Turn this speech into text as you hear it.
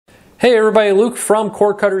Hey everybody, Luke from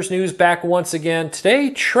Cord Cutters News back once again. Today,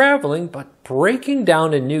 traveling but breaking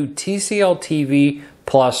down a new TCLtv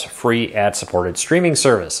Plus free ad-supported streaming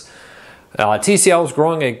service. TCL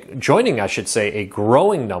is joining a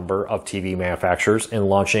growing number of TV manufacturers in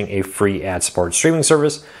launching a free ad-supported streaming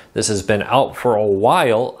service. This has been out for a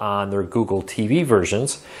while on their Google TV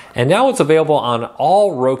versions, and now it's available on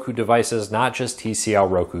all Roku devices, not just TCL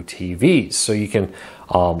Roku TVs. So you can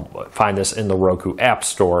find this in the Roku App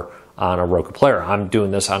Store on a Roku player. I'm doing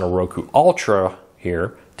this on a Roku Ultra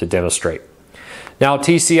here to demonstrate. Now,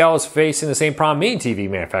 TCL is facing the same problem many TV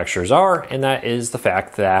manufacturers are, and that is the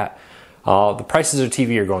fact that the prices of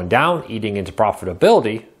TV are going down, eating into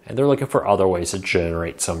profitability, and they're looking for other ways to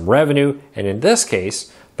generate some revenue, and in this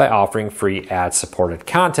case, by offering free ad-supported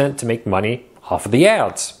content to make money off of the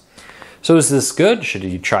ads. So is this good? Should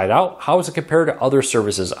you try it out? How does it compare to other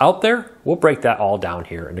services out there? We'll break that all down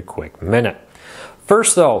here in a quick minute.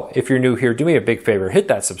 First though, if you're new here, do me a big favor, hit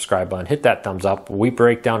that subscribe button, hit that thumbs up. We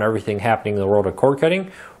break down everything happening in the world of cord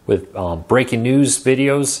cutting with breaking news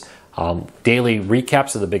videos, daily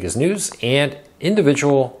recaps of the biggest news, and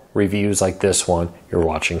individual reviews like this one you're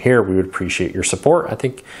watching here. We would appreciate your support. I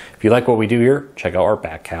think if you like what we do here, check out our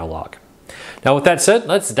back catalog. Now with that said,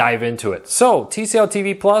 let's dive into it. So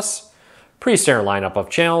TCLtv Plus, pretty standard lineup of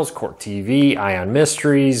channels: Court TV, Ion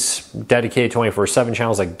Mysteries, dedicated 24/7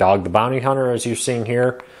 channels like Dog the Bounty Hunter, as you're seeing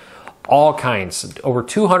here. All kinds, over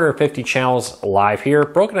 250 channels live here,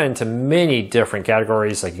 broken into many different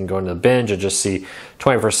categories. Like you can go into the binge and just see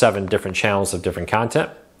 24/7 different channels of different content.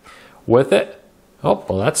 With it, oh,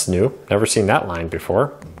 well that's new. Never seen that line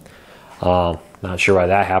before. Not sure why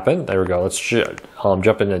that happened. There we go. Let's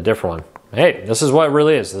jump into a different one. Hey, this is what it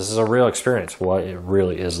really is. This is a real experience, what it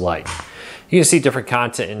really is like. You can see different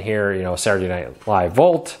content in here, you know, Saturday Night Live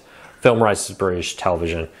Volt, Film Rights British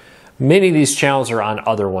Television. Many of these channels are on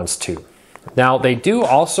other ones too. Now, they do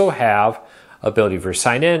also have ability for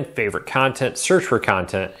sign in, favorite content, search for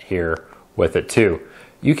content here with it too.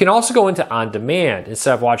 You can also go into on demand.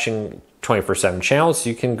 Instead of watching 24/7 channels,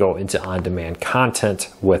 you can go into on demand content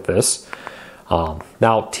with this.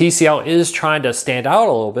 Now, TCL is trying to stand out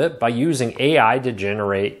a little bit by using AI to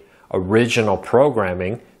generate original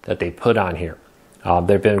programming that they put on here.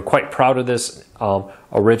 They've been quite proud of this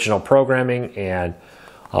original programming and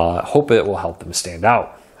hope it will help them stand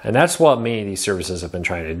out. And that's what many of these services have been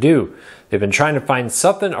trying to do. They've been trying to find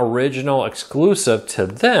something original, exclusive to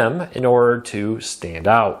them in order to stand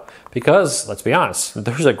out. Because, let's be honest,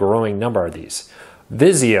 there's a growing number of these.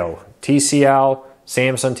 Vizio, TCL,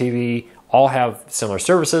 Samsung TV, all have similar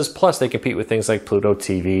services, plus they compete with things like Pluto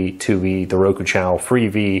TV, Tubi, the Roku channel,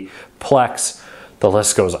 Freevee, Plex. The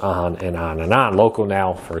list goes on and on and on. Local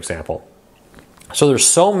Now, for example. So there's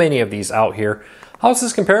so many of these out here. How does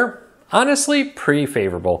this compare? Honestly, pretty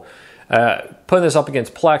favorable. Putting this up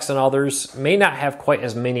against Plex and others, may not have quite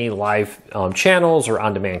as many live channels or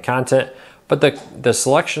on-demand content, but the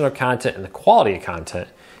selection of content and the quality of content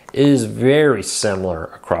is very similar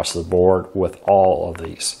across the board with all of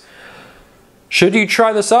these. Should you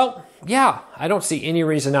try this out? Yeah, I don't see any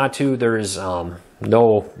reason not to. There is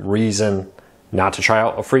no reason not to try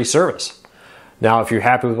out a free service. Now, if you're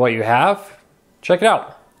happy with what you have, check it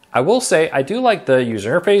out. I will say, I do like the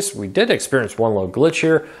user interface. We did experience one little glitch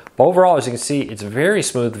here, but overall, as you can see, it's very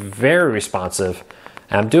smooth, very responsive.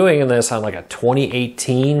 And I'm doing this on like a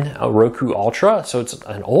 2018 Roku Ultra, so it's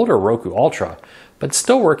an older Roku Ultra, but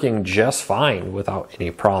still working just fine without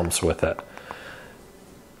any problems with it.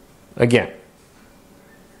 Again,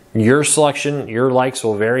 your selection, your likes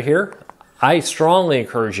will vary here. I strongly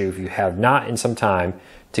encourage you, if you have not in some time,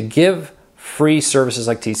 to give free services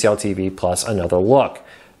like TCLtv Plus another look.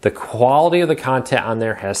 The quality of the content on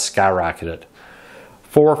there has skyrocketed.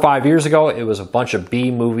 4 or 5 years ago, it was a bunch of B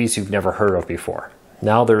movies you've never heard of before.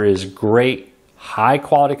 Now there is great, high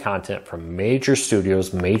quality content from major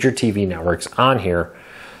studios, major TV networks on here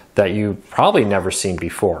that you've probably never seen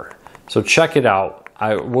before. So check it out.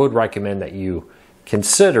 I would recommend that you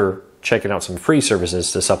consider checking out some free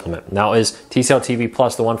services to supplement. Now, is TCLtv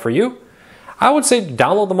Plus the one for you? I would say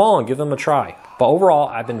download them all and give them a try. But overall,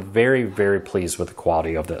 I've been very, very pleased with the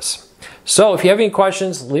quality of this. So if you have any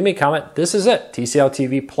questions, leave me a comment. This is it,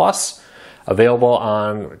 TCLtv Plus, available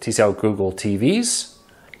on TCL Google TVs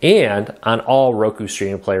and on all Roku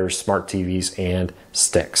streaming players, smart TVs, and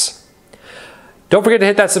sticks. Don't forget to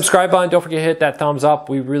hit that subscribe button. Don't forget to hit that thumbs up.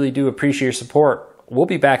 We really do appreciate your support. We'll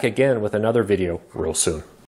be back again with another video real soon.